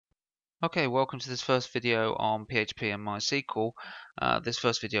Okay, welcome to this first video on PHP and MySQL. This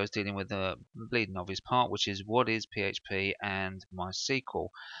first video is dealing with the bleeding obvious part, which is what is PHP and MySQL.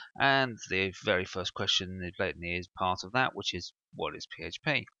 And the very first question blatantly is part of that, which is what is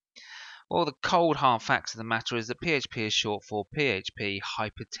PHP? Well, the cold hard facts of the matter is that PHP is short for PHP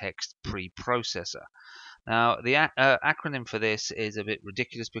Hypertext Preprocessor. Now, the acronym for this is a bit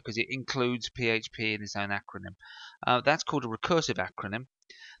ridiculous because it includes PHP in its own acronym. That's called a recursive acronym.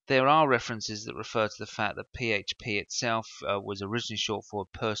 There are references that refer to the fact that PHP itself was originally short for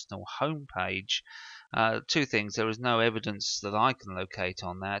personal home page. Two things: there is no evidence that I can locate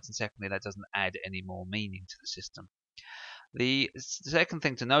on that, and secondly, that doesn't add any more meaning to the system. The second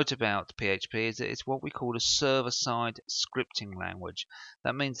thing to note about PHP is that it's what we call a server-side scripting language.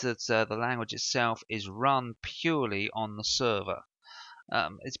 That means that the language itself is run purely on the server.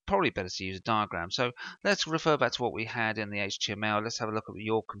 It's probably better to use a diagram. So let's refer back to what we had in the HTML. Let's have a look at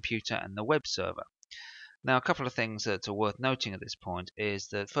your computer and the web server. Now, a couple of things that are worth noting at this point is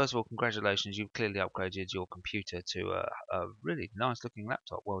that, first of all, congratulations, you've clearly upgraded your computer to a really nice looking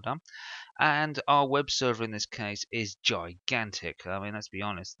laptop. Well done. And our web server in this case is gigantic. I mean, let's be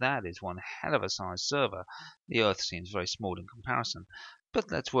honest, that is one hell of a size server. The Earth seems very small in comparison.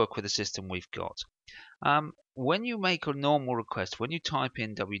 But let's work with the system we've got. When you make a normal request, when you type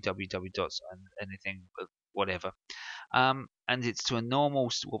in www. anything, whatever, and it's to a normal,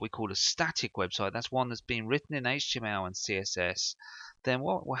 what we call a static website, that's one that's been written in HTML and CSS, then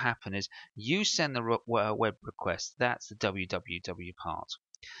what will happen is you send the web request, that's the www part.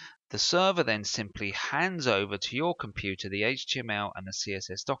 The server then simply hands over to your computer the HTML and the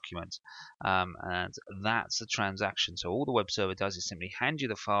CSS document, and that's the transaction. So all the web server does is simply hand you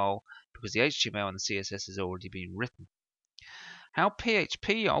the file because the HTML and the CSS has already been written. How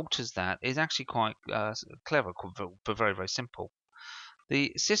PHP alters that is actually quite clever, but very, very simple.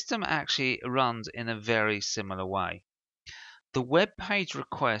 The system actually runs in a very similar way. The web page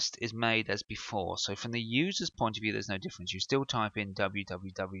request is made as before, so from the user's point of view there's no difference. You still type in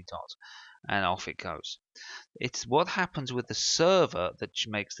www and off it goes. It's what happens with the server that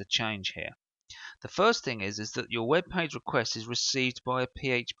makes the change here. The first thing is that your web page request is received by a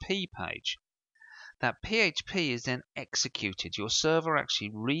PHP page. That PHP is then executed. Your server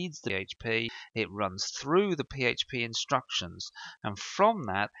actually reads the PHP, it runs through the PHP instructions, and from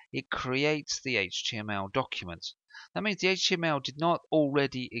that it creates the HTML document. That means the HTML did not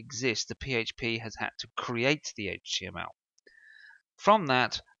already exist. The PHP has had to create the HTML. From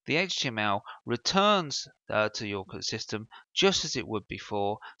that, the HTML returns to your system just as it would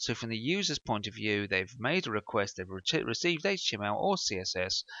before. So from the user's point of view, they've made a request, they've received HTML or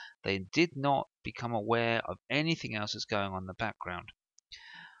CSS. They did not become aware of anything else that's going on in the background.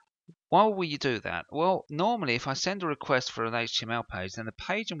 Why will you do that? Well, normally if I send a request for an HTML page, then the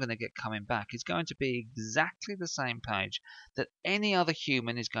page I'm going to get coming back is going to be exactly the same page that any other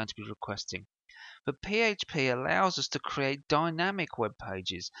human is going to be requesting. But PHP allows us to create dynamic web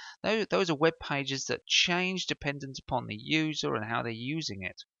pages. Those are web pages that change dependent upon the user and how they're using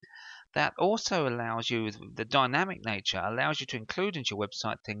it. That also allows you, the dynamic nature allows you to include into your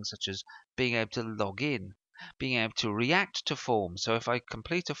website things such as being able to log in, being able to react to forms. So if I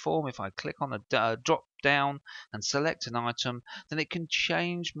complete a form, if I click on the drop down and select an item, then it can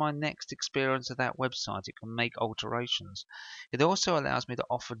change my next experience of that website. It can make alterations. It also allows me to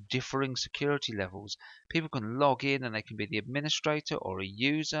offer differing security levels. People can log in and they can be the administrator or a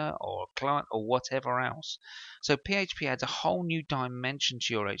user or a client or whatever else. So PHP adds a whole new dimension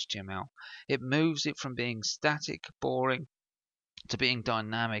to your HTML. It moves it from being static, boring, to being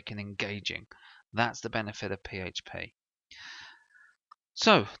dynamic and engaging. That's the benefit of PHP.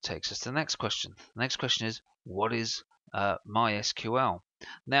 So, takes us to the next question. The next question is, what is MySQL?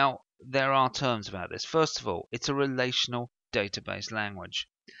 Now, there are terms about this. First of all, it's a relational database language.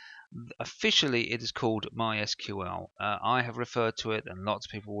 Officially, it is called MySQL. I have referred to it, and lots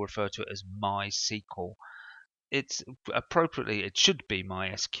of people refer to it as MySQL. It's appropriately, it should be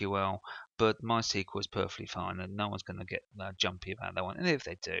MySQL, but MySQL is perfectly fine, and no one's going to get jumpy about that one. And if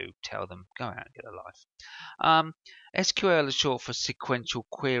they do, tell them, go out and get a life. SQL is short for sequential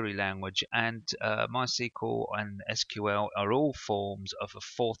query language, and MySQL and SQL are all forms of a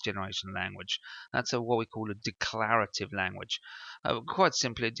fourth generation language. That's what we call a declarative language. Quite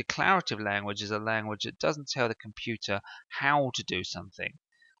simply, a declarative language is a language that doesn't tell the computer how to do something.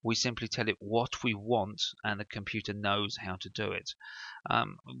 We simply tell it what we want, and the computer knows how to do it.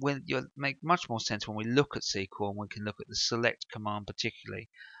 When you make much more sense when we look at SQL, and we can look at the select command particularly.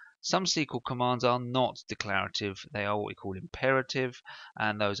 Some SQL commands are not declarative, they are what we call imperative,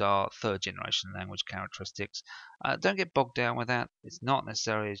 and those are third generation language characteristics. Don't get bogged down with that, it's not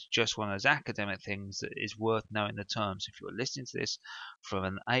necessary, it's just one of those academic things that is worth knowing the terms. If you're listening to this from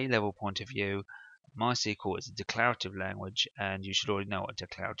an A-level point of view, MySQL is a declarative language, and you should already know what a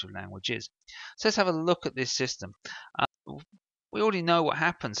declarative language is. So let's have a look at this system. We already know what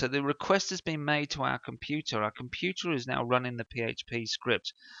happens. So the request has been made to our computer. Our computer is now running the PHP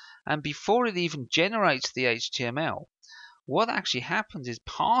script. And before it even generates the HTML, what actually happens is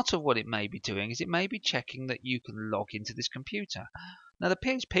part of what it may be doing is it may be checking that you can log into this computer. Now the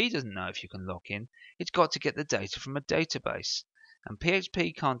PHP doesn't know if you can log in. It's got to get the data from a database. And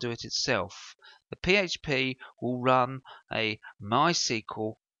PHP can't do it itself. The PHP will run a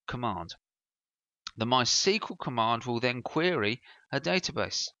MySQL command. The MySQL command will then query a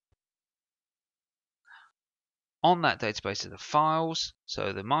database. On that database are the files,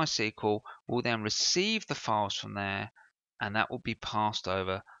 so the MySQL will then receive the files from there, and that will be passed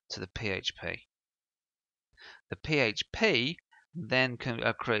over to the PHP. The PHP then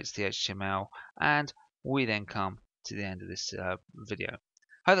creates the HTML, and we then come to the end of this video.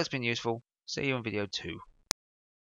 Hope that's been useful. See you in video 2.